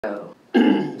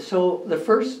So the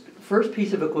first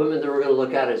piece of equipment that we're going to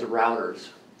look at is routers.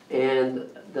 And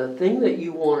the thing that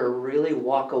you want to really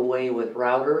walk away with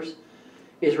routers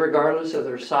is, regardless of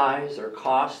their size, their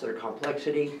cost, their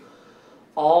complexity,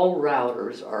 all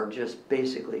routers are just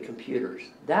basically computers.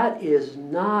 That is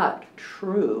not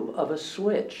true of a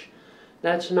switch.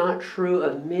 That's not true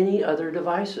of many other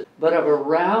devices. But of a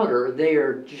router, they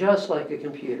are just like a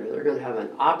computer. They're going to have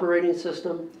an operating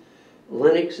system.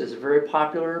 Linux is very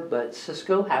popular, but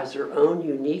Cisco has their own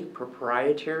unique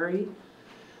proprietary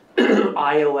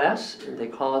iOS, and they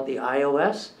call it the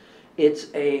iOS.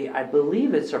 I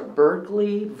believe it's a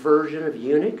Berkeley version of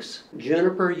Unix.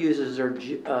 Juniper uses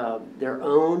their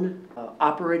own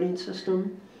operating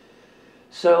system.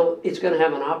 So it's going to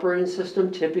have an operating system.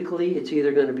 Typically, it's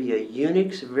either going to be a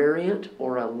Unix variant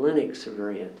or a Linux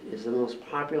variant is the most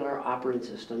popular operating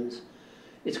systems.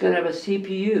 It's going to have a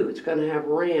CPU, it's going to have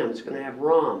RAM, it's going to have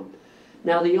ROM.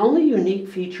 Now, the only unique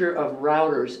feature of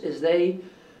routers is they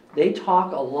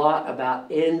talk a lot about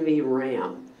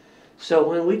NVRAM. So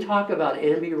when we talk about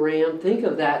NVRAM, think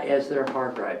of that as their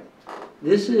hard drive.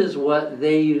 This is what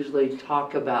they usually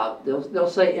talk about. They'll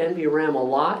say NVRAM a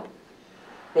lot.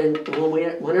 And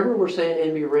whenever we're saying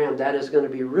NVRAM, that is going to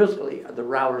be really the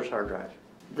router's hard drive.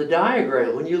 The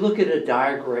diagram, when you look at a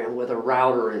diagram with a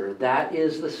router in it, that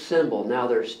is the symbol. Now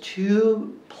there's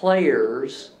two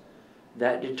players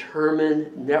that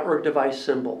determine network device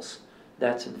symbols.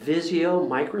 That's Visio,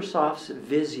 Microsoft's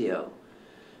Visio.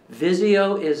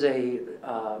 Visio is a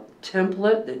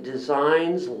template that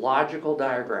designs logical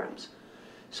diagrams.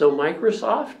 So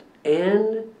Microsoft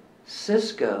and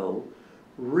Cisco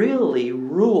really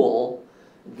rule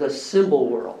the symbol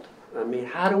world. I mean,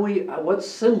 what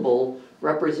symbol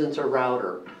represents a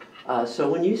router? So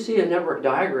when you see a network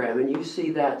diagram and you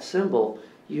see that symbol,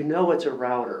 you know it's a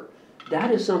router.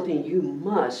 That is something you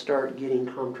must start getting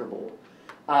comfortable.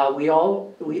 We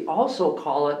also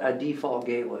call it a default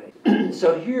gateway.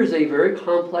 So here's a very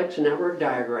complex network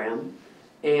diagram,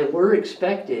 and we're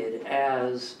expected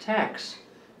as techs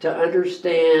to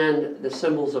understand the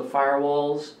symbols of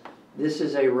firewalls. This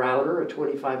is a router, a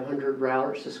 2500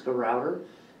 router, Cisco router.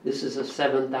 This is a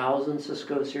 7000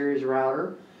 Cisco series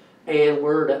router, and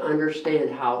we're to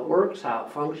understand how it works, how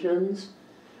it functions.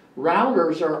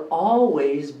 Routers are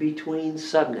always between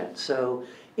subnets. So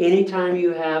anytime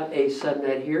you have a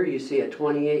subnet here, you see a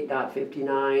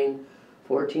 28.59,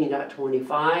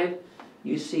 14.25,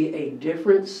 you see a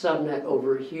different subnet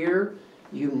over here.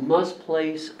 You must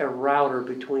place a router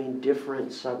between different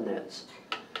subnets.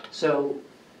 So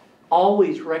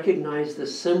always recognize the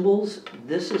symbols.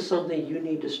 This is something you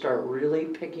need to start really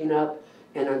picking up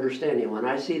and understanding. When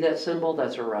I see that symbol,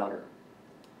 that's a router.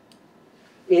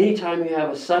 Anytime you have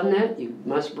a subnet, you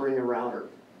must bring a router.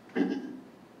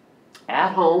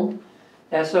 At home,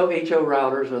 SOHO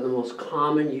routers are the most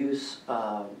common use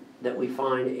that we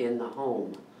find in the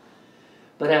home.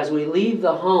 But as we leave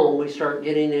the home, we start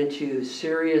getting into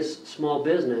serious small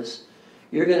business.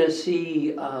 You're going to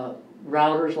see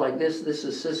routers like this. This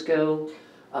is Cisco.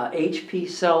 HP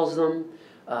sells them.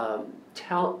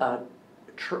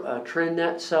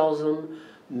 TrendNet sells them.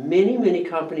 Many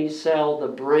companies sell the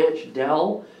branch.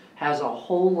 Dell has a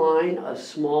whole line of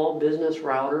small business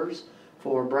routers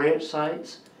for branch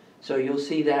sites. So you'll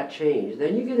see that change.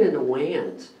 Then you get into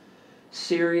WANs.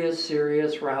 Serious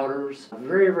routers.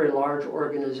 Very large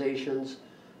organizations.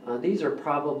 These are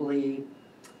probably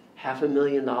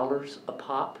 $500,000 a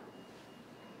pop.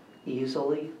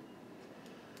 Easily.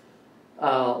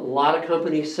 A lot of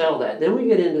companies sell that. Then we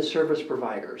get into service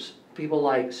providers. People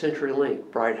like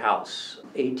CenturyLink, Bright House,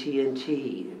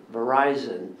 AT&T,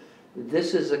 Verizon.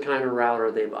 This is the kind of router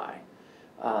they buy.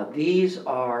 These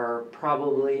are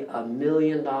probably $1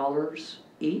 million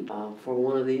each for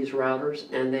one of these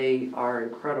routers, and they are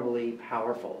incredibly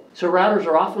powerful. So routers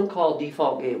are often called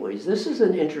default gateways. This is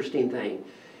an interesting thing.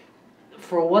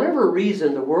 For whatever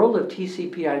reason, the world of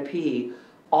TCP/IP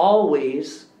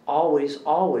always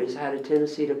had a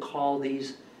tendency to call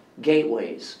these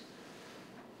gateways.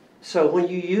 So when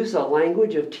you use the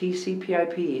language of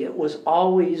TCP/IP, it was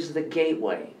always the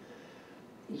gateway.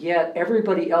 Yet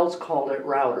everybody else called it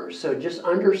routers. So just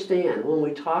understand, when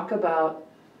we talk about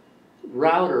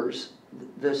routers,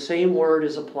 the same word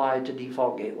is applied to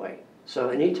default gateway. So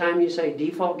anytime you say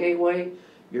default gateway,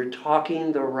 you're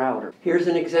talking the router. Here's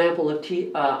an example of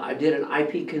I did an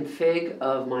IP config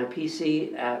of my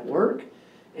PC at work,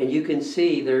 and you can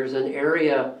see there's an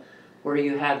area where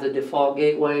you have the default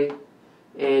gateway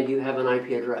and you have an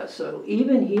IP address. So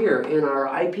even here in our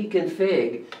IP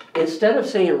config, instead of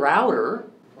saying router,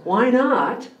 why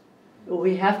not?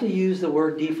 We have to use the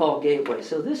word default gateway.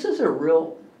 So this is a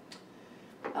real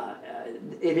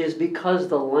It is because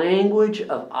the language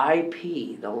of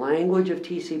IP, the language of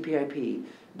TCP/IP,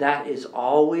 that has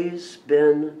always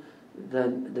been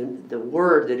the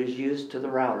word that is used to the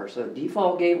router. So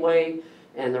default gateway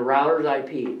and the router's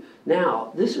IP.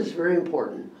 Now, this is very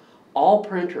important. All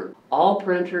printers,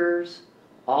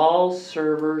 all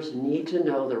servers need to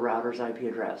know the router's IP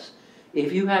address.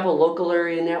 If you have a local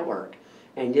area network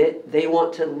and they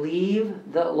want to leave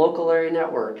the local area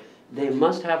network, they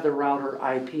must have the router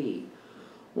IP.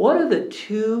 What are the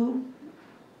two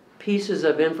pieces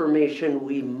of information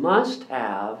we must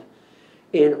have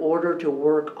in order to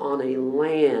work on a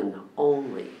LAN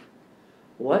only?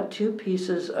 What two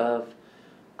pieces of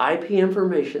IP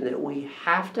information that we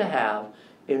have to have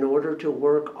in order to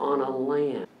work on a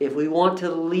LAN? If we want to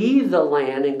leave the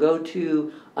LAN and go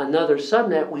to another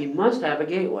subnet, we must have a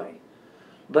gateway.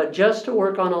 But just to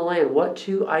work on a LAN, what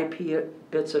two IP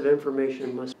bits of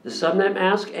information must? The subnet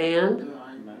mask and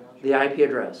the IP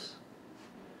address.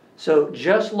 So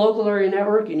just local area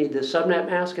network, you need the subnet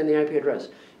mask and the IP address.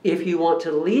 If you want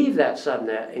to leave that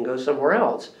subnet and go somewhere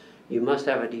else, you must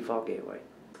have a default gateway.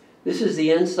 This is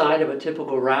the inside of a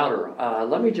typical router.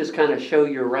 Let me just kind of show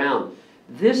you around.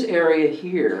 This area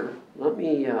here,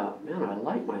 man, I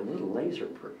like my little laser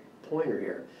pointer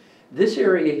here. This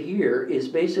area here is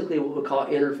basically what we call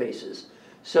interfaces.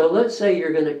 So let's say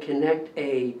you're going to connect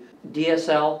a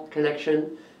DSL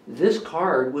connection. This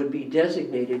card would be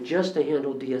designated just to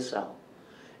handle DSL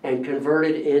and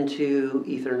converted into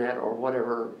Ethernet or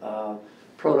whatever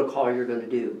protocol you're going to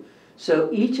do. So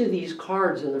each of these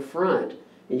cards in the front,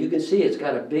 and you can see it's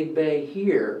got a big bay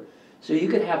here, so you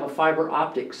could have a fiber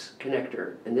optics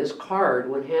connector, and this card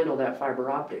would handle that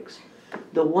fiber optics.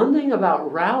 The one thing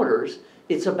about routers,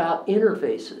 it's about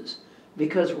interfaces,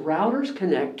 because routers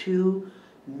connect to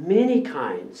many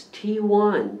kinds,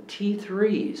 T1,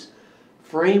 T3s,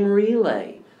 frame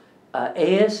relay,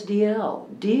 ASDL,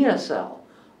 DSL,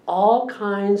 all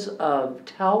kinds of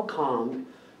telecom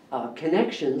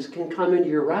connections can come into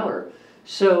your router.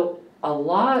 So a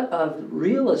lot of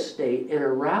real estate in a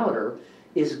router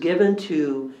is given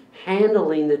to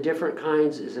handling the different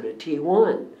kinds. Is it a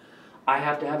T1? I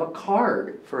have to have a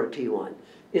card for a T1.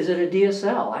 Is it a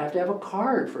DSL? I have to have a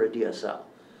card for a DSL.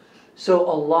 So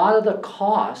a lot of the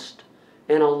cost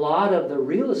and a lot of the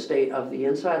real estate of the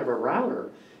inside of a router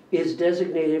is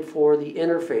designated for the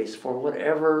interface, for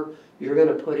whatever you're going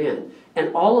to put in.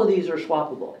 And all of these are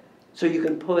swappable. So you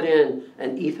can put in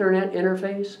an Ethernet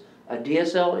interface, a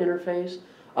DSL interface,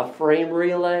 a frame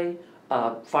relay,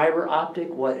 fiber optic,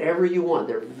 whatever you want.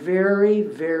 They're very,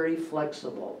 very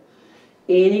flexible.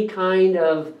 Any kind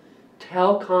of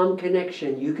telecom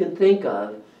connection you can think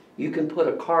of, you can put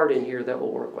a card in here that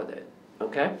will work with it,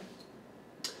 okay?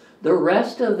 The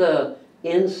rest of the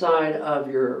inside of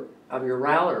your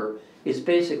router is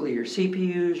basically your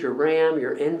CPUs, your RAM,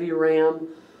 your NVRAM,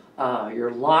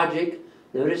 your logic.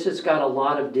 Notice it's got a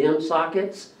lot of DIMM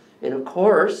sockets, and of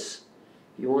course,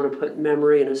 you want to put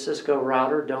memory in a Cisco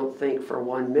router, don't think for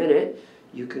 1 minute.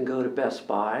 You can go to Best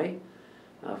Buy.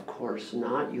 Of course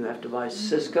not. You have to buy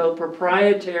Cisco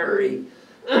proprietary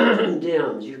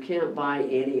DIMMs. You can't buy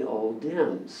any old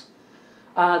DIMMs.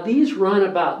 These run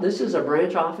about, this is a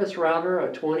branch office router,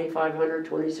 a 2500,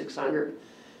 2600.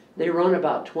 They run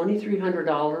about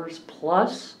 $2,300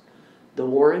 plus the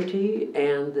warranty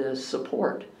and the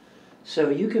support. So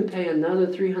you can pay another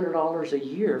 $300 a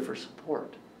year for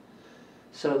support.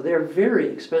 So they're very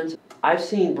expensive. I've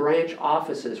seen branch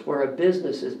offices where a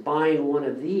business is buying one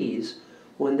of these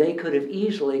when they could have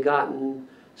easily gotten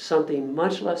something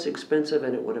much less expensive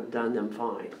and it would have done them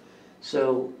fine.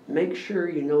 So make sure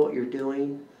you know what you're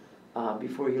doing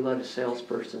before you let a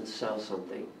salesperson sell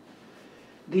something.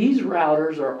 These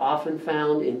routers are often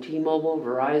found in T-Mobile,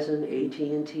 Verizon,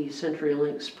 AT&T,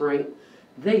 CenturyLink, Sprint.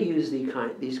 They use these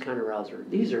kind of routers.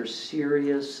 These are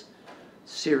serious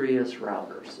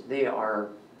routers. They are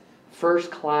first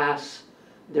class.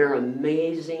 They're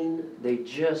amazing. They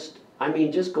just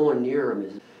going near them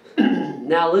is.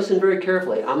 Now listen very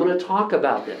carefully. I'm going to talk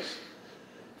about this.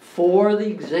 For the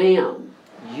exam,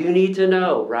 you need to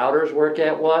know routers work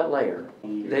at what layer?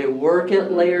 They work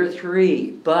at layer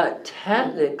 3, but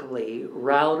technically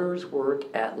routers work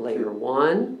at layer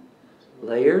 1,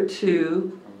 layer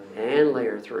 2, and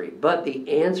layer 3. But the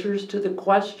answers to the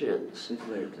questions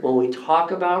when we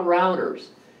talk about routers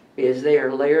is they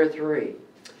are layer 3.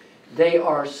 They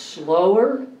are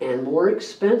slower and more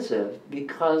expensive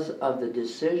because of the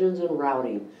decisions and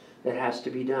routing that has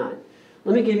to be done.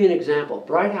 Let me give you an example.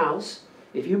 Bright House,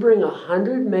 if you bring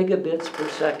 100 megabits per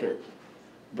second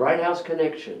Bright House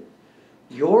connection,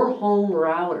 your home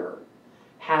router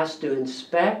has to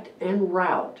inspect and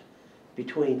route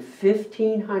between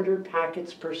 1,500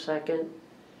 packets per second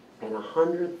and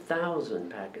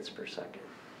 100,000 packets per second.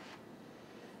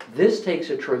 This takes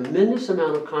a tremendous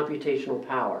amount of computational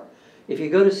power. If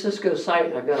you go to Cisco's site,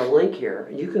 and I've got a link here,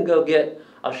 and you can go get,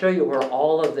 I'll show you where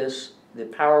all of this, the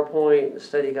PowerPoint, the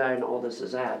study guide, and all this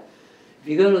is at. If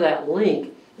you go to that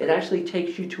link, it actually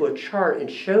takes you to a chart and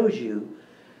shows you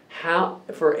how,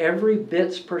 for every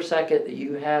bits per second that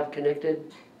you have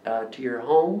connected to your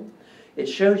home, it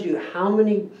shows you how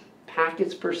many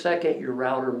packets per second your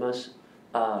router must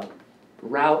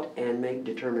route and make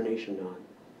determination on.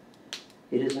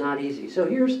 It is not easy. So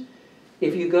here's,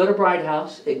 if you go to Bright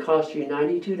House, it costs you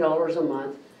 $92 a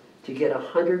month to get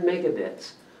 100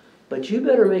 megabits. But you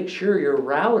better make sure your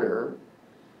router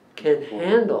can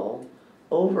handle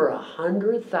over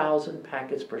 100,000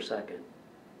 packets per second,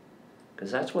 because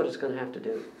that's what it's going to have to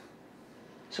do.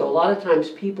 So a lot of times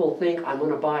people think, I'm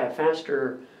going to buy a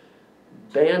faster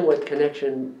bandwidth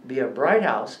connection via Bright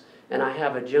House, and I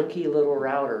have a junky little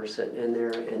router sitting in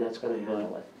there, and that's going to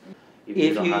handle it.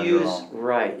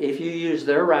 If you use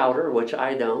their router, which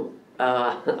I don't,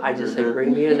 I just say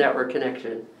bring me a network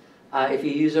connection. If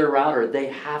you use their router, they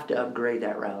have to upgrade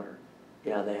that router.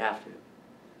 Yeah, they have to.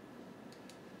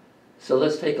 So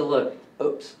let's take a look.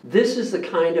 Oops. This is the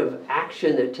kind of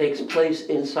action that takes place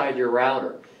inside your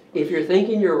router. If you're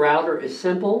thinking your router is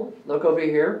simple, look over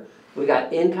here. We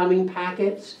got incoming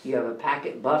packets. You have a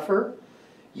packet buffer.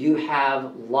 You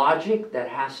have logic that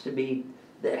has to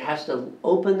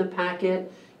open the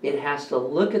packet. It has to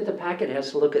look at the packet. It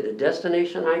has to look at the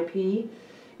destination IP.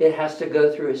 It has to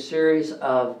go through a series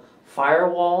of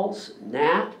firewalls,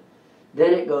 NAT.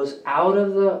 Then it goes out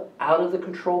of the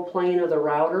control plane of the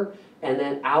router and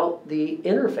then out the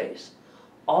interface.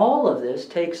 All of this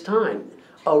takes time.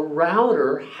 A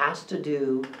router has to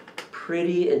do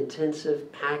pretty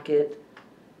intensive packet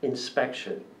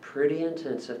inspection.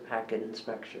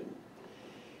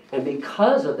 And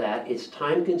because of that, it's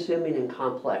time consuming and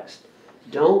complex.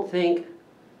 Don't think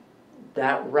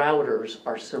that routers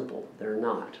are simple. They're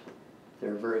not.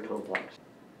 They're very complex.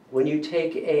 When you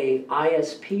take a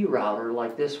ISP router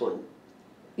like this one,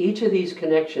 each of these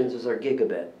connections is a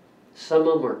gigabit. Some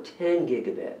of them are 10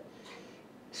 gigabit.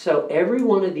 So every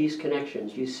one of these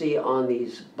connections you see on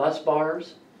these bus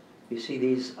bars, you see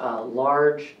these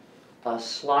large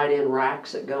slide-in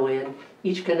racks that go in.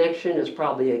 Each connection is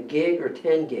probably a gig or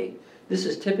 10 gig. This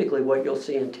is typically what you'll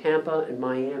see in Tampa and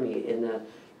Miami in the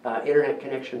internet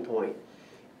connection point.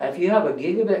 If you have a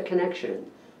gigabit connection,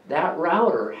 that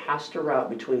router has to route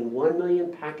between 1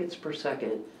 million packets per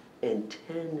second and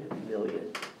 10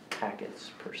 million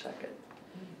packets per second.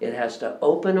 It has to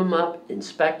open them up,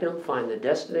 inspect them, find the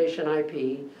destination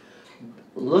IP,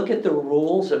 look at the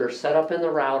rules that are set up in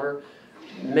the router,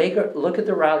 look at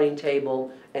the routing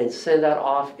table, and send that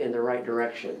off in the right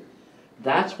direction.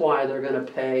 That's why they're going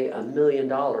to pay $1 million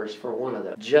for one of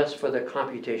them, just for the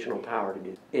computational power to do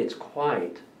it. It's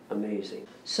quite amazing.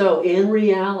 So in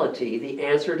reality, the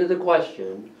answer to the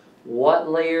question, what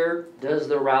layer does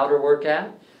the router work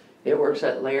at? It works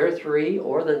at layer 3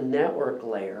 or the network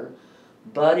layer,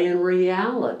 but in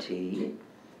reality,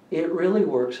 it really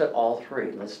works at all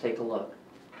three. Let's take a look.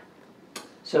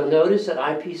 So notice that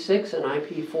IP6 and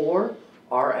IP4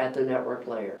 are at the network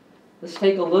layer. Let's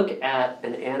take a look at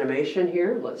an animation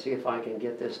here. Let's see if I can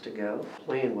get this to go.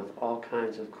 Playing with all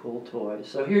kinds of cool toys.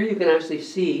 So here you can actually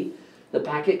see the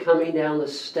packet coming down the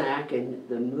stack, and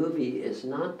the movie is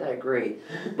not that great.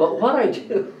 But what I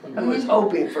do, I was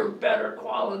hoping for better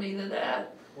quality than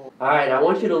that. All right, I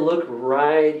want you to look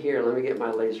right here. Let me get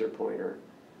my laser pointer.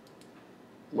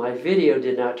 My video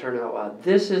did not turn out well.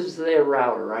 This is the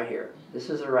router right here. This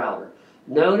is the router.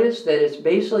 Notice that it's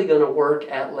basically going to work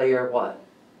at layer what?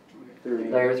 3.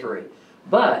 Layer 3.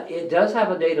 But it does have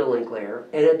a data link layer,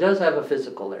 and it does have a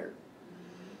physical layer.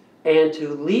 And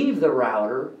to leave the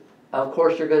router, of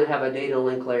course, you're going to have a data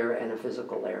link layer and a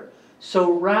physical layer.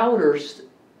 So routers,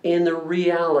 in the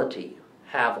reality,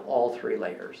 have all three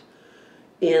layers.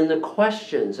 In the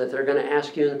questions that they're going to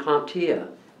ask you in CompTIA,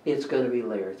 it's going to be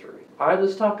layer 3. All right,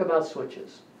 let's talk about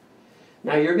switches.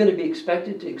 Now, you're going to be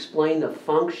expected to explain the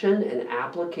function and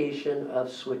application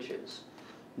of switches.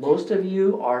 Most of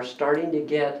you are starting to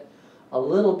get a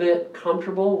little bit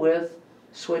comfortable with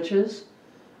switches.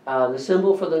 The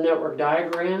symbol for the network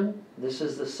diagram, this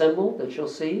is the symbol that you'll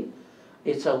see.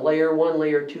 It's a layer 1,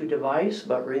 layer 2 device,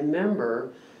 but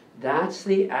remember, that's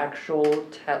the actual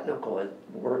technical. It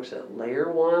works at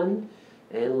layer 1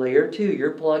 and layer 2.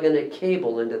 You're plugging a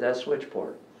cable into that switch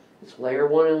port. It's layer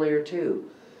 1 and layer 2.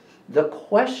 The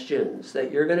questions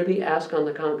that you're going to be asked on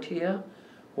the CompTIA,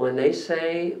 when they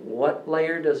say, what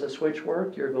layer does a switch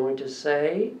work, you're going to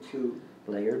say 2.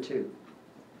 Layer 2.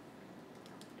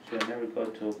 So you never go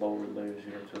to lower layers,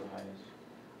 you go to the highest.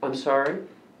 I'm sorry?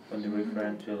 When they're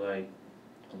referring to like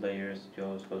layers, you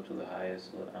always go to the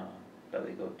highest that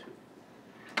they go to.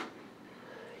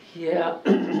 Yeah,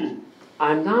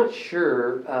 I'm not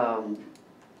sure.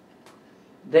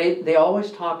 They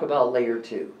always talk about layer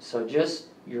 2. So just,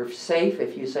 you're safe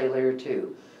if you say layer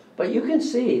 2. But you can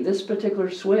see this particular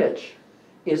switch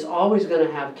is always going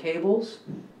to have cables,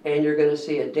 and you're going to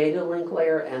see a data link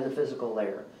layer and the physical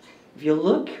layer. If you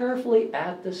look carefully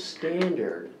at the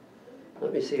standard,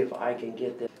 let me see if I can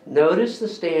get this. Notice the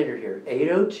standard here,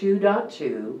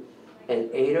 802.2 and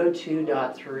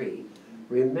 802.3.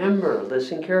 Remember,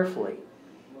 listen carefully,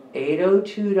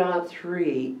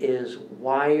 802.3 is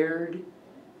wired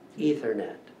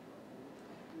Ethernet.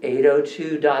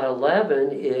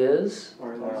 802.11 is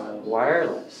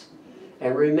wireless.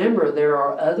 And remember, there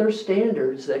are other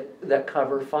standards that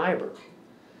cover fiber.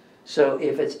 So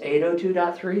if it's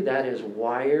 802.3, that is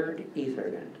wired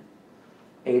Ethernet.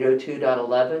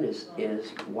 802.11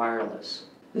 is wireless.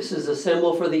 This is a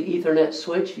symbol for the Ethernet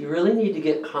switch. You really need to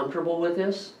get comfortable with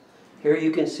this. Here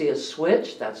you can see a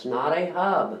switch. That's not a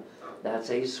hub. That's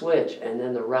a switch. And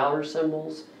then the router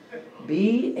symbols.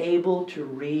 Be able to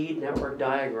read network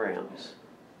diagrams.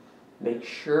 Make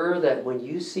sure that when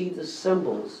you see the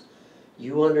symbols,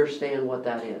 you understand what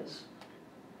that is.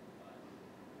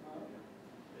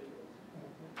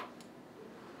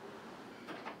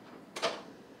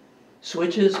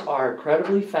 Switches are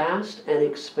incredibly fast and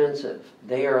expensive.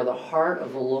 They are the heart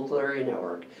of the local area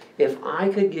network. If I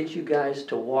could get you guys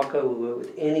to walk away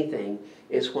with anything,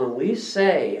 it's when we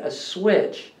say a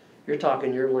switch, you're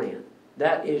talking your LAN.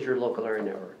 That is your local area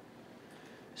network.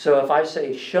 So if I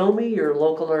say, show me your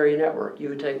local area network, you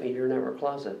would take me to your network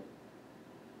closet.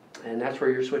 And that's where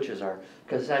your switches are,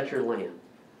 because that's your LAN.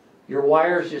 Your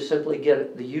wires just simply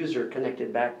get the user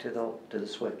connected back to the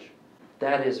switch.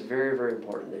 That is very, very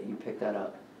important that you pick that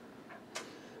up.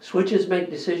 Switches make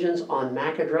decisions on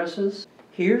MAC addresses.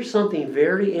 Here's something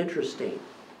very interesting.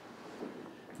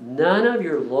 None of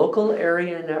your local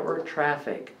area network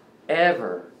traffic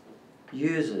ever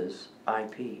uses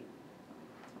IP.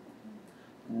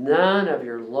 None of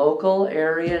your local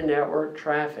area network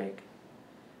traffic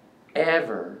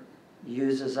ever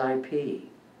uses IP.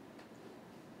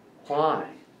 Why?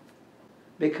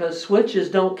 Because switches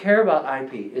don't care about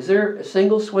IP. Is there a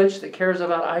single switch that cares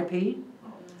about IP?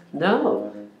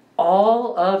 No.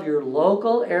 All of your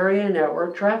local area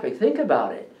network traffic, think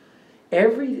about it.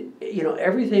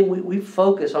 Everything we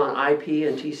focus on IP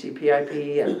and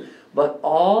TCP/IP, but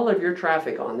all of your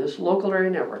traffic on this local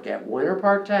area network at Winter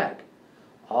Park Tech,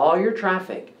 all your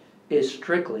traffic is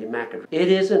strictly MAC address. It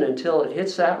isn't until it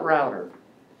hits that router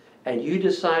and you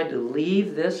decide to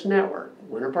leave this network,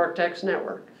 Winter Park Tech's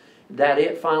network, that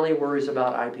it finally worries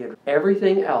about IP address.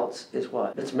 Everything else is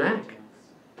what? It's MAC.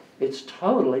 It's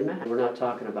totally MAC. We're not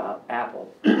talking about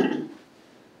Apple.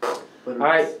 All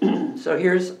right, so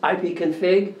here's IP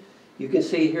config. You can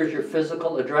see here's your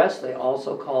physical address. They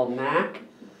also call MAC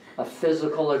a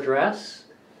physical address.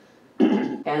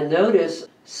 And notice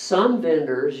some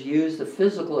vendors use the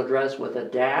physical address with a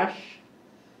dash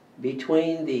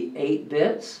between the 8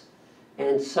 bits,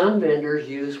 and some vendors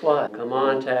use what? Come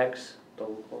on, Tex.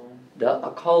 Double colon?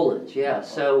 Colons, yeah.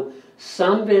 So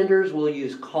some vendors will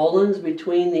use colons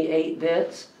between the 8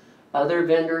 bits. Other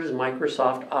vendors,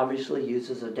 Microsoft obviously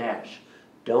uses a dash.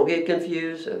 Don't get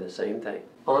confused, they're the same thing.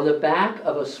 On the back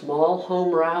of a small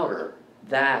home router,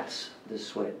 that's the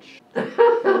switch.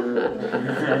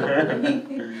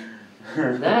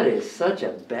 That is such a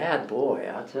bad boy,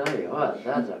 I'll tell you what,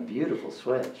 that's a beautiful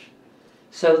switch.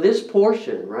 So this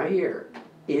portion right here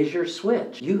is your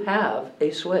switch. You have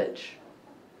a switch.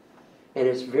 And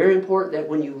it's very important that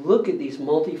when you look at these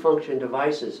multifunction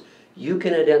devices, you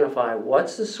can identify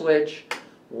what's the switch,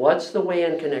 what's the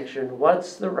WAN connection,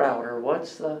 what's the router,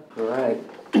 what's the... All right.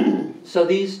 So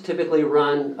these typically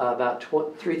run about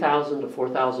 $3,000 to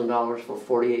 $4,000 for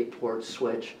 48 port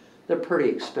switch. They're pretty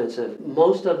expensive.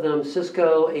 Most of them,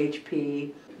 Cisco,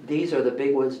 HP, these are the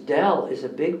big ones. Dell is a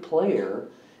big player.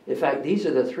 In fact, these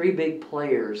are the 3 big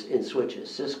players in switches,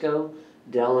 Cisco,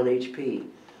 Dell, and HP.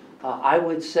 I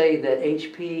would say that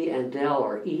HP and Dell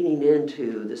are eating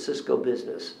into the Cisco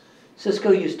business.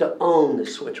 Cisco used to own the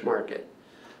switch market,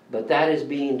 but that is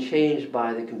being changed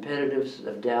by the competitiveness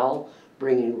of Dell,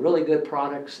 bringing really good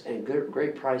products and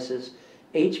great prices.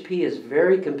 HP is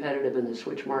very competitive in the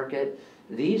switch market.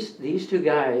 These 2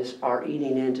 guys are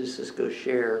eating into Cisco's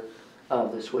share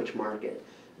of the switch market.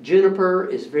 Juniper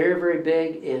is very, very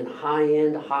big in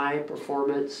high-end,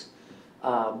 high-performance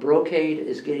Brocade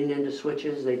is getting into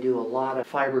switches. They do a lot of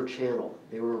fiber channel.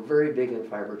 They were very big in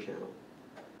fiber channel.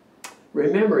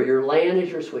 Remember, your LAN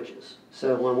is your switches.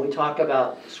 So when we talk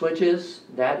about switches,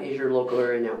 that is your local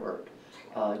area network.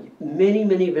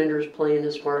 Many vendors play in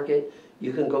this market.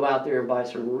 You can go out there and buy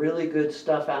some really good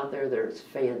stuff out there that's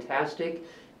fantastic,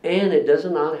 and it does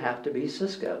not have to be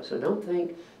Cisco. So don't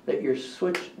think that your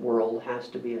switch world has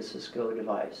to be a Cisco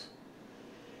device.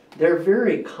 They're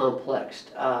very complex.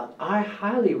 I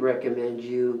highly recommend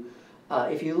you,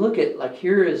 if you look at, like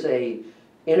here is a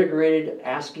integrated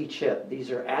ASIC chip.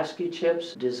 These are ASIC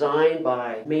chips designed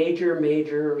by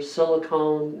major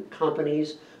silicon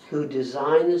companies who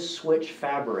design the switch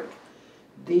fabric.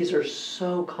 These are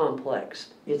so complex.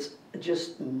 It's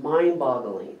just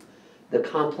mind-boggling, the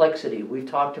complexity. We've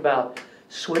talked about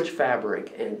switch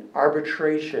fabric and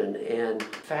arbitration and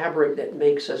fabric that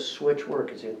makes a switch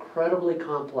work. It's incredibly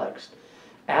complex.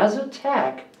 As a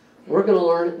tech, we're going to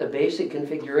learn the basic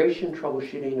configuration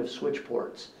troubleshooting of switch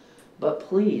ports. But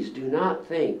please do not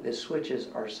think that switches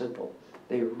are simple.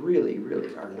 They really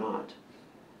are not.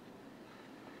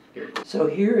 So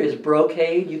here is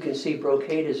Brocade. You can see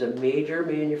Brocade is a major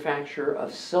manufacturer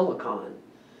of silicon.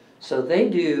 So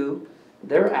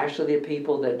they're actually the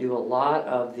people that do a lot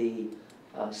of the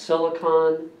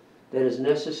silicon that is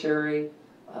necessary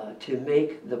to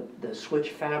make the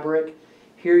switch fabric.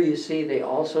 Here you see they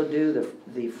also do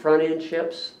the front end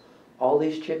chips. All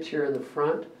these chips here in the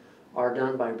front are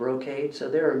done by Brocade. So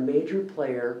they're a major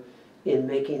player in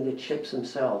making the chips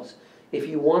themselves. If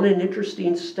you want an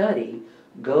interesting study,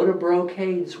 go to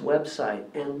Brocade's website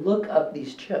and look up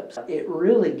these chips. It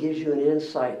really gives you an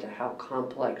insight to how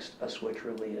complex a switch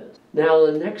really is. Now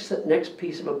the next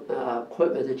piece of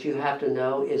equipment that you have to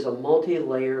know is a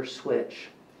multi-layer switch.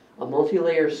 A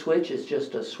multi-layer switch is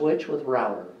just a switch with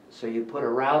router. So you put a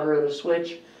router in a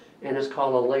switch and it's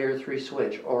called a layer 3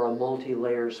 switch or a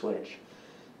multi-layer switch.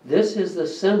 This is the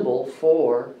symbol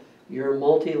for your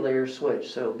multi-layer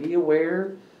switch. So be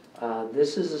aware,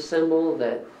 this is a symbol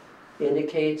that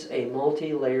indicates a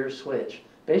multi-layer switch.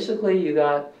 Basically, you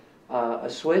got a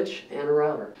switch and a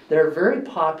router. They're very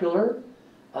popular.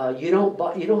 You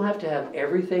don't have to have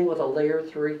everything with a layer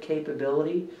 3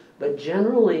 capability, but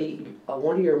generally,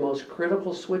 one of your most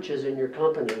critical switches in your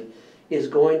company is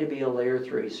going to be a layer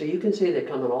 3. So you can see they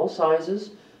come in all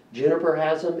sizes. Juniper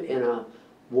has them in a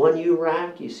 1U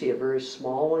rack. You see a very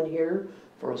small one here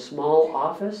for a small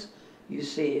office. You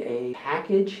see a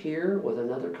package here with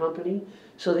another company.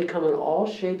 So they come in all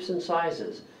shapes and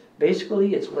sizes.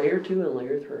 Basically, it's layer 2 and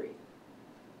layer 3.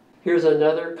 Here's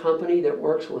another company that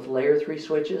works with layer 3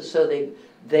 switches. So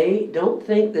they don't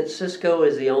think that Cisco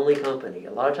is the only company.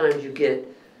 A lot of times you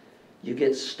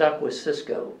get stuck with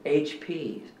Cisco,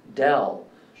 HP, Dell,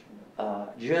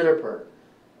 Juniper,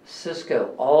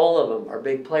 Cisco. All of them are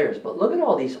big players. But look at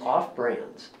all these off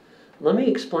brands. Let me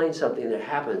explain something that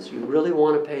happens. You really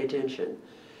want to pay attention.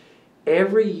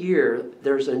 Every year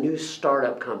there's a new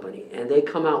startup company and they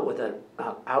come out with an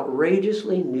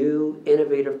outrageously new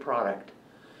innovative product.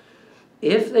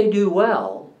 If they do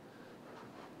well,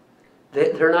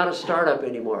 they're not a startup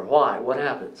anymore. Why? What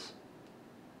happens?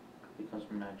 It becomes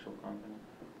an actual company.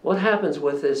 What happens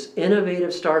with this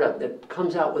innovative startup that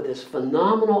comes out with this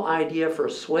phenomenal idea for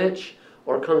a switch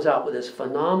or comes out with this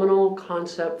phenomenal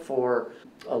concept for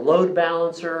a load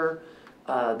balancer?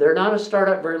 They're not a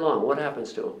startup very long. What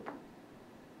happens to them?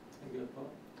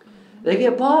 They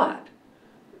get bought.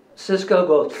 Cisco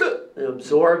goes and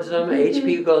absorbs them.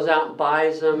 HP goes out and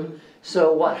buys them.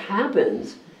 So what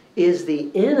happens is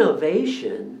the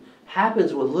innovation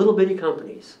happens with little bitty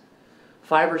companies.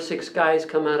 5 or 6 guys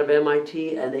come out of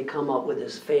MIT and they come up with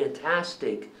this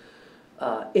fantastic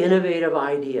innovative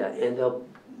idea, and they'll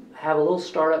have a little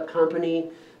startup company.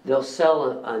 They'll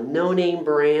sell a no-name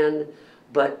brand,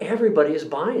 but everybody is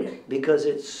buying it because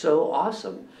it's so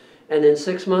awesome. And then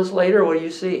 6 months later, what do you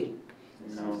see?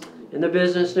 No. In the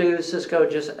business news, Cisco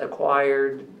just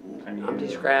acquired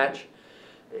Scratch,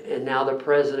 and now the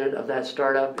president of that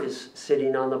startup is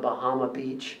sitting on the Bahama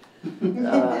beach,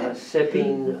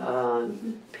 sipping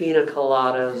pina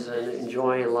coladas and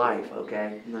enjoying life.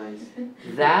 Okay, Nice.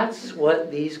 that's what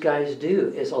these guys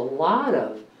do. Is a lot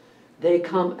of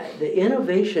the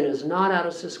innovation is not out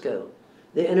of Cisco.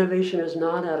 The innovation is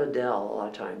not out of Dell a lot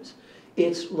of times.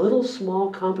 It's little small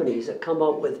companies that come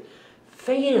up with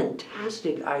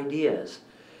fantastic ideas,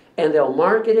 and they'll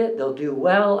market it, they'll do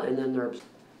well, and then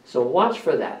so watch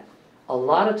for that. A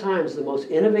lot of times the most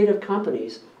innovative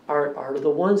companies are the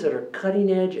ones that are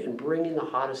cutting edge and bringing the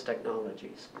hottest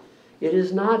technologies. It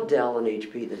is not Dell and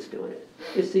HP that's doing it.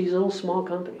 It's these little small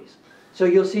companies. So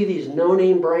you'll see these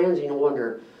no-name brands and you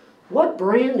wonder, What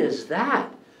brand is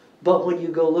that? But when you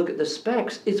go look at the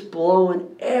specs, it's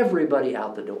blowing everybody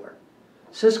out the door.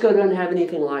 Cisco doesn't have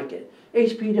anything like it.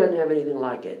 HP doesn't have anything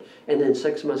like it. And then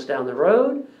 6 months down the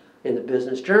road, in the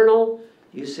Business Journal,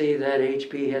 you see that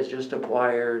HP has just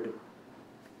acquired,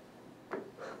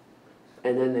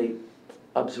 and then they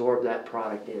absorb that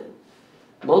product in.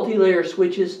 Multi-layer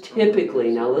switches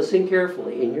typically, now listen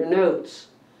carefully in your notes,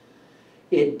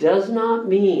 it does not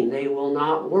mean they will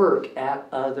not work at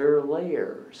other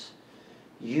layers.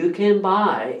 You can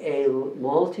buy a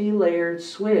multi-layered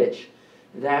switch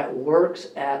that works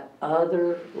at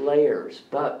other layers,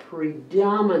 but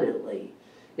predominantly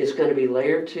it's going to be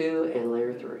layer 2 and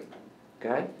layer 3.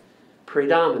 Okay?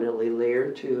 Predominantly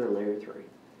layer 2 and layer 3.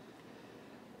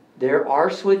 There are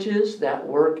switches that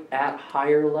work at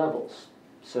higher levels.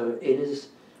 So it is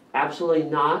absolutely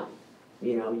not,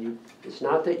 it's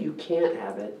not that you can't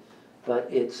have it, but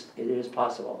it is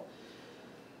possible.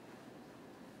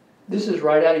 This is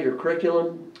right out of your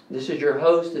curriculum. This is your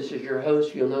host. This is your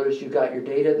host. You'll notice you've got your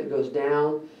data that goes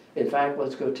down. In fact,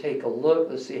 let's go take a look.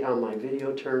 Let's see how my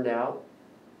video turned out.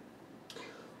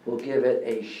 We'll give it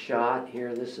a shot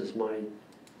here. This is my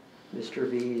Mr.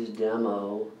 V's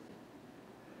demo.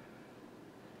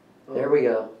 There we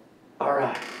go. All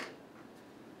right.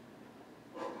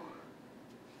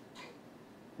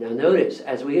 Now notice,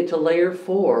 as we get to layer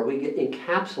 4, we get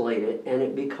encapsulated and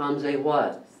it becomes a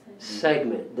what?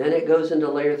 Segment. Then it goes into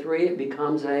layer 3, it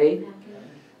becomes a,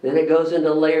 then it goes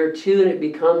into layer 2 and it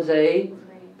becomes a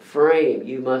frame.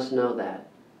 You must know that.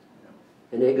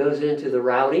 And it goes into the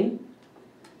routing,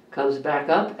 comes back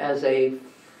up as a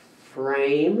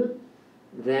frame,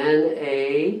 then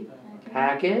a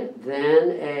packet,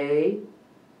 then a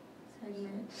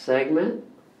segment,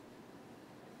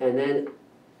 and then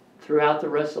throughout the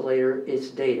rest of the layer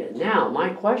it's data. Now, my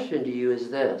question to you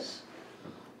is this.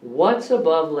 What's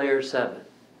above layer 7?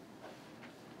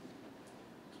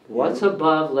 What's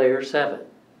above layer 7?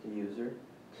 The user.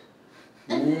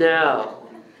 No.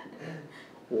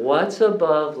 What's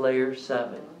above layer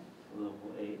 7? Level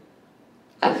 8.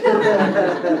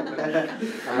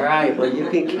 All right, well you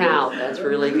can count. That's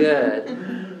really good.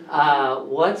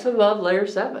 What's above layer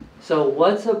 7? So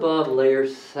what's above layer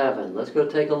 7? Let's go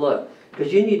take a look,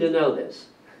 because you need to know this.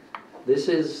 This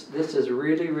is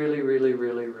really.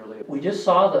 We just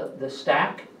saw the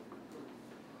stack.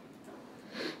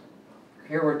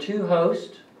 Here were 2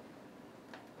 hosts.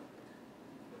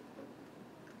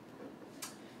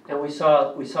 And we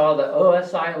saw the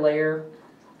OSI layer.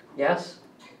 Yes?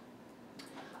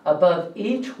 Above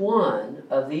each one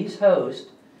of these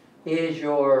hosts is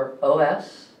your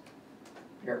OS,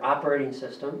 your operating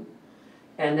system,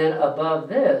 and then above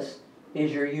this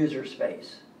is your user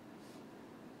space.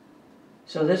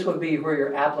 So this would be where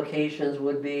your applications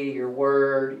would be, your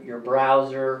Word, your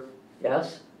browser,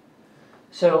 yes?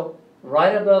 So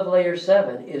right above layer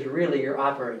 7 is really your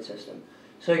operating system.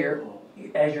 So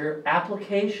as your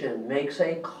application makes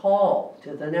a call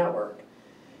to the network,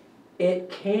 it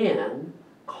can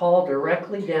call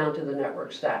directly down to the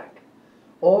network stack.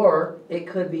 Or it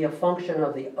could be a function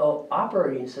of the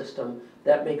operating system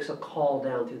that makes a call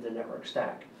down to the network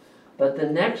stack. But the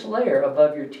next layer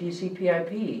above your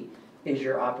TCP/IP is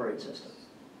your operating system.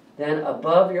 Then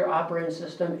above your operating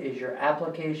system is your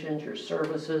applications, your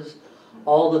services,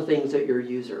 all the things that your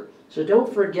user. So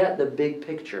don't forget the big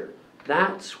picture.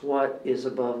 That's what is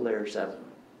above layer 7.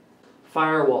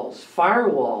 Firewalls.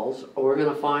 Firewalls, we're going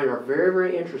to find, are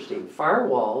very interesting.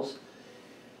 Firewalls,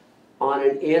 on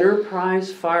an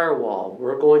enterprise firewall,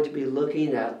 we're going to be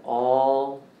looking at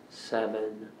all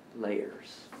 7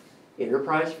 layers.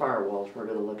 Enterprise firewalls, we're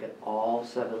going to look at all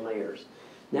 7 layers.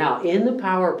 Now, in the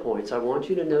PowerPoints, I want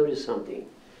you to notice something.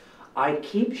 I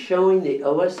keep showing the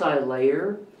OSI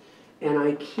layer, and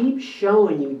I keep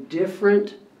showing you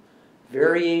different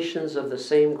variations of the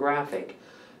same graphic,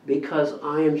 because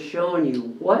I am showing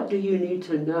you what do you need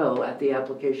to know at the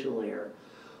application layer.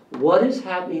 What is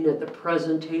happening at the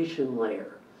presentation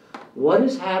layer? What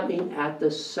is happening at the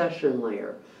session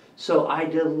layer? So I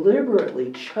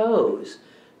deliberately chose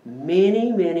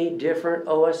many different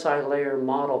OSI layer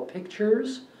model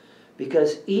pictures,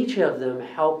 because each of them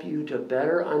help you to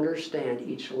better understand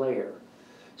each layer.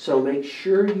 So make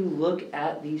sure you look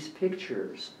at these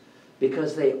pictures,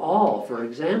 because they all, for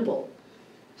example,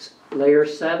 layer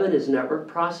 7 is network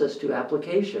process to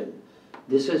application.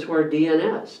 This is where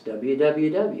DNS,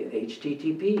 www,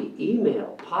 HTTP,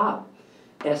 email, POP,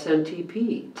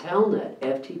 SMTP, Telnet,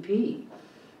 FTP.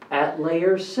 At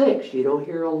layer 6, you don't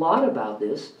hear a lot about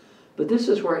this, but this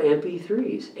is where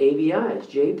MP3s, AVIs,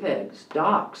 JPEGs,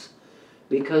 docx,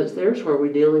 because there's where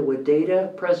we're dealing with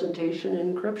data, presentation,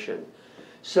 and encryption.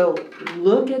 So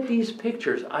look at these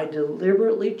pictures. I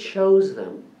deliberately chose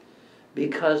them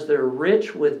because they're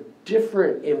rich with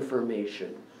different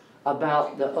information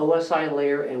about the OSI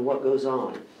layer and what goes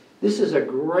on. This is a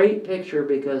great picture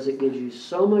because it gives you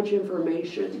so much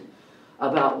information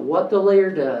about what the layer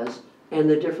does and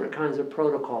the different kinds of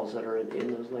protocols that are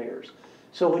in those layers.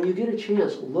 So when you get a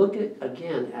chance, look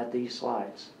again at these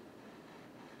slides.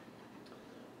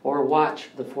 Or watch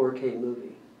the 4K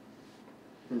movie.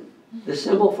 The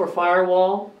symbol for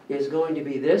firewall is going to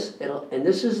be this, and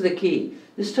this is the key.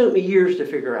 This took me years to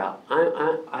figure out.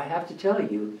 I have to tell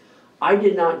you, I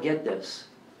did not get this.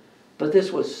 But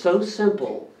this was so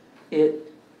simple,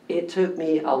 it took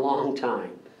me a long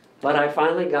time. But I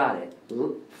finally got it.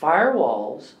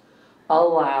 Firewalls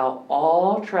allow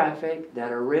all traffic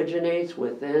that originates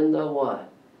within the what?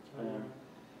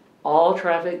 All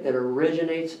traffic that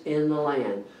originates in the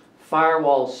LAN.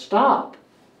 Firewalls stop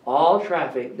all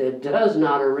traffic that does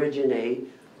not originate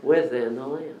within the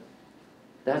LAN.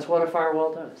 That's what a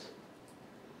firewall does.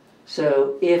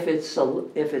 So if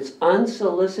it's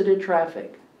unsolicited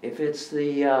traffic, if it's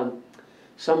the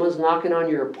someone's knocking on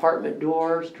your apartment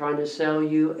doors trying to sell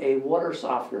you a water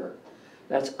softener,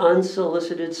 that's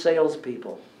unsolicited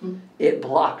salespeople. It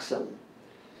blocks them.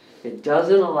 It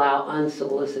doesn't allow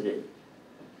unsolicited.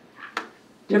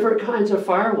 Different kinds of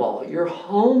firewall. Your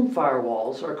home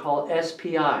firewalls are called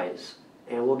SPIs,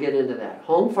 and we'll get into that.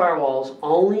 Home firewalls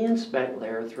only inspect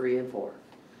layer 3 and 4.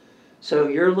 So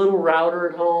your little router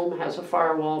at home has a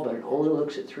firewall, but it only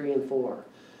looks at 3 and 4.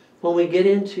 When we get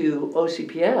into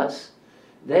OCPS,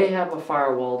 they have a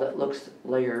firewall that looks at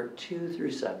layer 2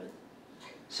 through 7.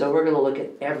 So we're going to look at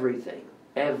everything,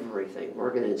 everything.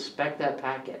 We're going to inspect that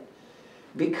packet.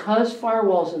 Because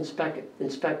firewalls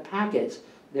inspect packets,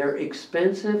 they're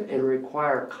expensive and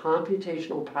require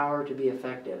computational power to be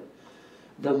effective.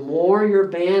 The more your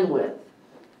bandwidth,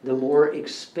 the more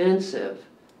expensive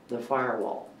the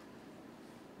firewall.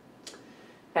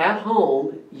 At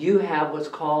home, you have what's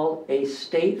called a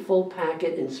stateful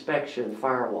packet inspection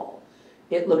firewall.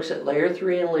 It looks at layer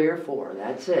 3 and layer 4.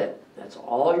 That's it. That's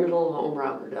all your little home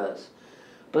router does.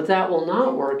 But that will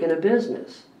not work in a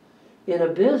business. In a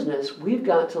business, we've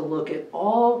got to look at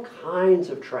all kinds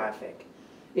of traffic.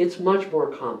 It's much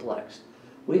more complex.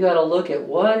 We got to look at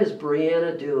what is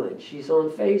Brianna doing. She's on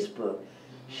Facebook.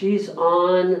 She's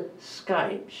on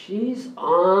Skype. She's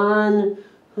on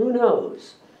who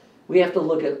knows. We have to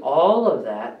look at all of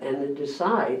that and then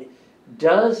decide,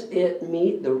 does it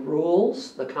meet the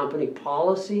rules, the company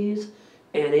policies,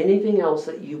 and anything else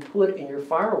that you put in your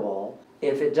firewall?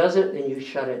 If it doesn't, then you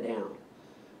shut it down.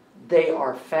 They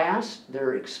are fast,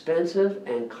 they're expensive,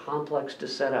 and complex to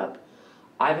set up.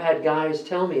 I've had guys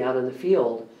tell me out in the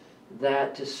field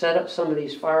that to set up some of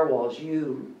these firewalls,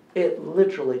 it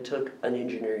literally took an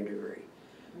engineering degree.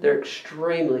 They're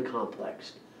extremely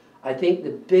complex. I think the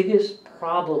biggest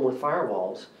problem with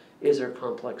firewalls is their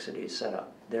complexity to set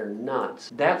up. They're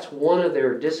nuts. That's one of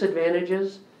their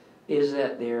disadvantages, is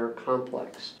that they're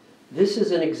complex. This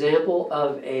is an example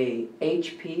of a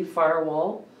HP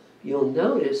firewall. You'll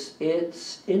notice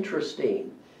it's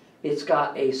interesting. It's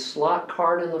got a slot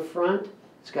card in the front.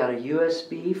 It's got a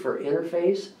USB for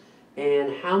interface.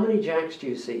 And how many jacks do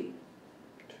you see?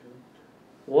 2.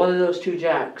 What are those 2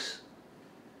 jacks?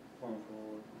 1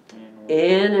 forward and 1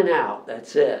 In and out,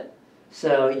 that's it.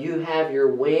 So you have your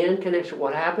WAN connection.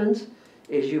 What happens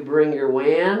is you bring your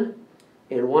WAN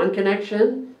in one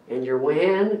connection and your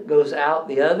WAN goes out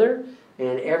the other,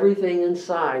 and everything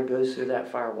inside goes through that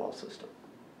firewall system.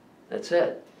 That's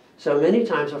it. So many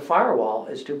times a firewall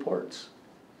is 2 ports.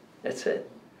 That's it.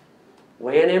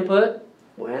 WAN input,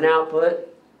 WAN output,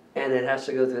 and it has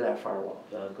to go through that firewall.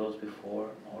 That goes before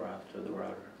or after the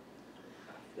router?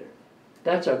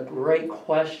 That's a great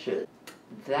question.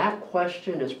 That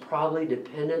question is probably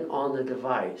dependent on the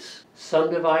device.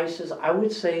 Some devices, I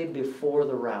would say before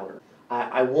the router.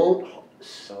 I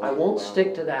won't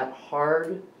stick to that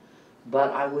hard,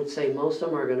 but I would say most of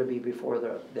them are going to be before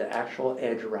the actual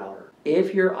edge router.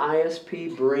 If your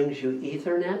ISP brings you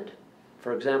Ethernet,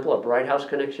 for example, a Bright House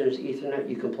connection is Ethernet,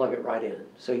 you can plug it right in,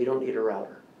 so you don't need a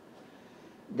router.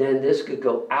 Then this could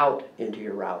go out into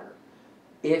your router.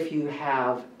 If you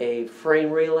have a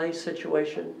frame relay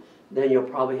situation, then you'll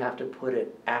probably have to put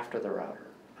it after the router,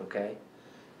 okay?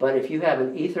 But if you have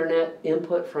an Ethernet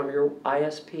input from your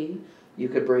ISP, you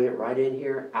could bring it right in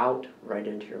here, out, right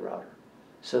into your router.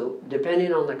 So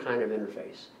depending on the kind of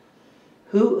interface.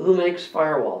 Who makes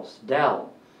firewalls?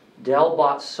 Dell. Dell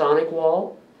bought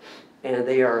SonicWall, and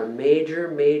they are a major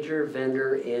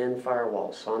vendor in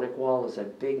firewalls. SonicWall is a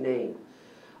big name.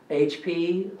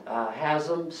 HP has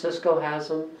them, Cisco has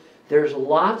them. There's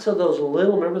lots of those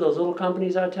little, remember those little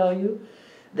companies I tell you?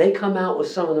 They come out with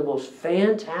some of the most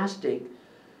fantastic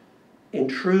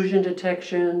intrusion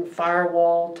detection,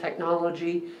 firewall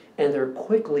technology, and they're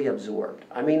quickly absorbed.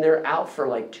 I mean, they're out for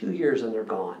like 2 years and they're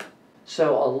gone.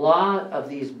 So a lot of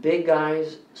these big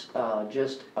guys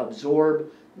just absorb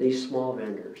these small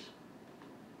vendors.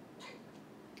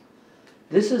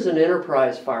 This is an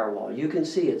enterprise firewall. You can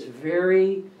see it's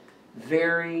very,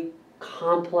 very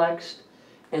complex.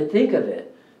 And think of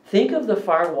it. Think of the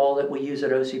firewall that we use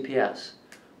at OCPS.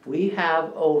 We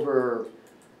have over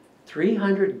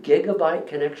 300 gigabyte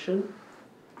connection.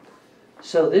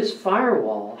 So this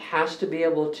firewall has to be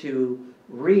able to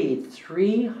read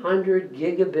 300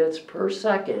 gigabits per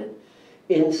second,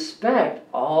 inspect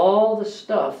all the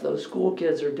stuff those school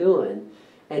kids are doing,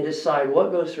 and decide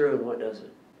what goes through and what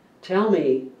doesn't. Tell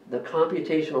me the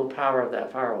computational power of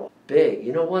that firewall. Big.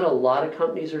 You know what a lot of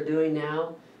companies are doing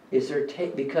now? Is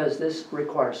because this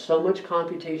requires so much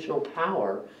computational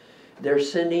power, they're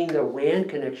sending the WAN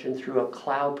connection through a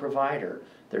cloud provider.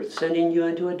 They're sending you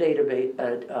into a database,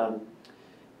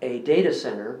 a data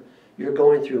center. You're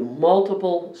going through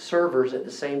multiple servers at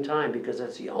the same time because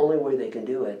that's the only way they can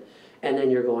do it. And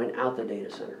then you're going out the data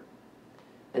center.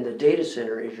 And the data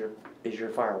center is your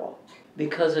firewall.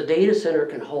 Because a data center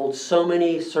can hold so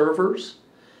many servers,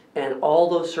 and all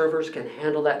those servers can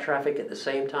handle that traffic at the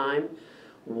same time,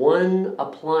 one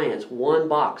appliance, one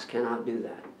box cannot do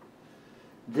that.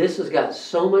 This has got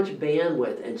so much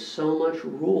bandwidth and so much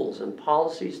rules and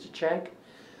policies to check,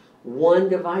 one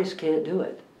device can't do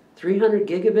it. 300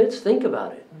 gigabits, think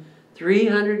about it.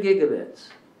 300 gigabits.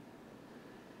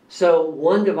 So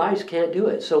one device can't do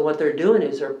it. So what they're doing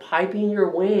is they're piping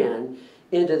your WAN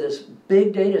into this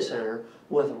big data center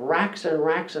with racks and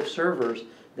racks of servers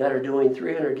that are doing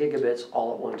 300 gigabits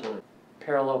all at one time.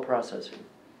 Parallel processing.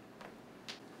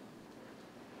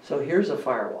 So here's a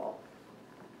firewall.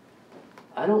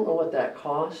 I don't know what that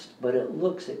costs, but it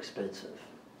looks expensive.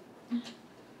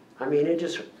 I mean, it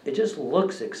just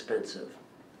looks expensive.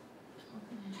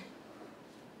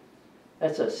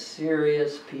 That's a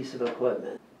serious piece of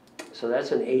equipment. So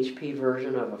that's an HP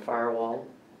version of a firewall.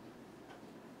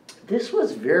 This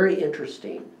was very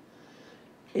interesting.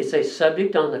 It's a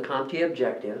subject on the CompTIA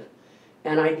objective,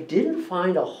 and I didn't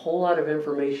find a whole lot of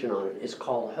information on it. It's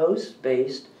called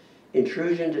Host-Based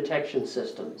Intrusion Detection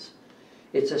Systems.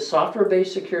 It's a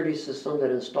software-based security system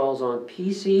that installs on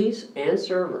PCs and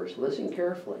servers. Listen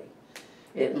carefully.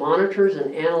 It monitors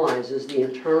and analyzes the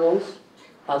internals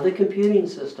of the computing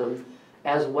system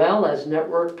as well as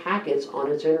network packets on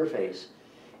its interface.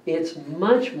 It's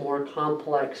much more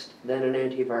complex than an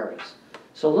antivirus.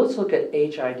 So let's look at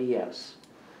HIDS.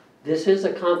 This is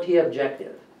a CompTIA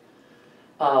objective.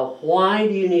 Why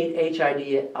do you need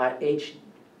HIDS?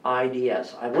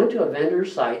 I went to a vendor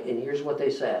site and here's what they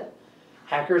said.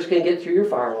 Hackers can get through your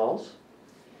firewalls.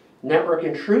 Network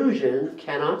intrusion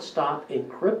cannot stop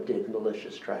encrypted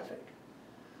malicious traffic.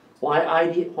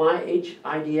 Why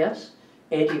HIDS?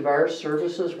 Antivirus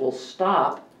services will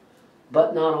stop,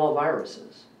 but not all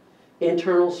viruses.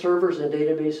 Internal servers and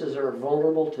databases are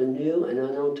vulnerable to new and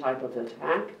unknown type of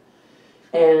attack.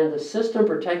 And the system to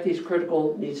protect these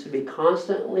critical needs to be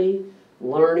constantly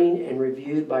learning and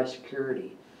reviewed by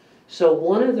security. So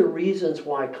one of the reasons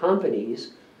why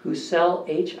companies who sell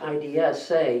HIDS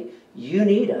say, you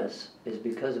need us, is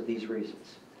because of these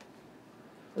reasons.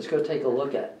 Let's go take a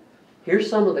look at it. Here's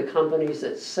some of the companies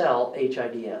that sell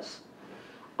HIDS.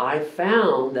 I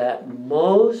found that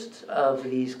most of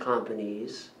these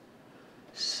companies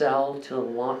sell to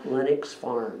Linux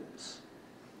farms.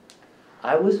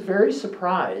 I was very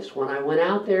surprised. When I went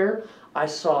out there, I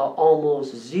saw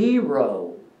almost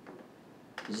zero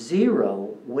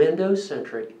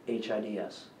Windows-centric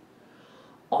HIDS.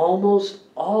 Almost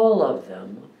all of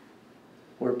them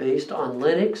were based on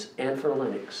Linux and for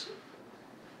Linux.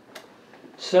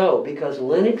 So, because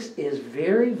Linux is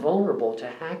very vulnerable to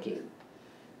hacking,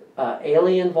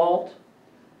 Alien Vault,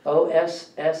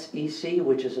 OSSEC,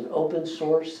 which is an open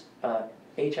source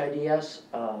HIDS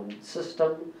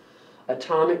system,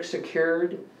 Atomic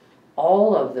Secured,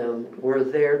 all of them were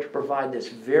there to provide this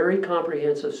very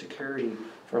comprehensive security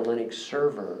for Linux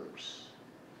servers.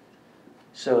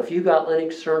 So if you got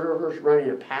Linux servers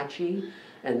running Apache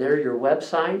and they're your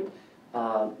website,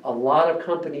 a lot of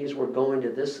companies were going to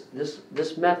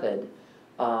this method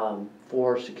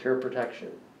for secure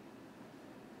protection.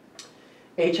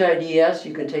 HIDS,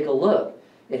 you can take a look.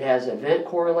 It has event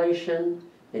correlation,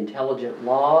 intelligent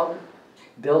log,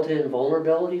 built-in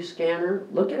vulnerability scanner.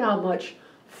 Look at how much,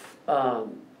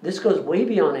 this goes way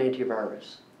beyond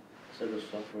antivirus. So the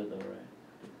software though, right?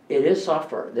 It is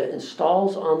software that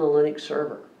installs on the Linux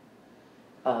server.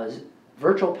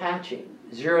 virtual patching,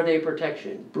 zero-day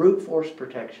protection, brute force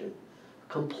protection,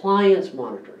 compliance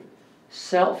monitoring,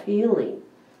 self-healing,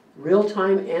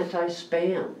 real-time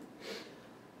anti-spam,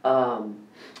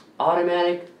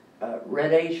 automatic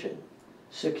redation,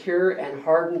 secure and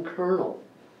hardened kernel,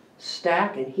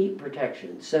 stack and heap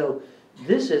protection. So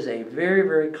this is a very,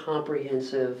 very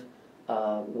comprehensive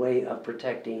way of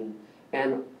protecting.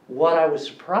 And what I was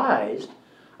surprised,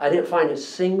 I didn't find a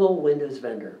single Windows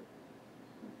vendor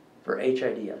for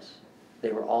HIDS.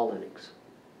 They were all Linux.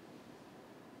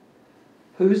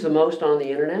 Who's the most on the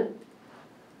internet?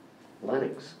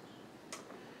 Linux.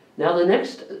 Now the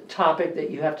next topic that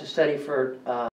you have to study for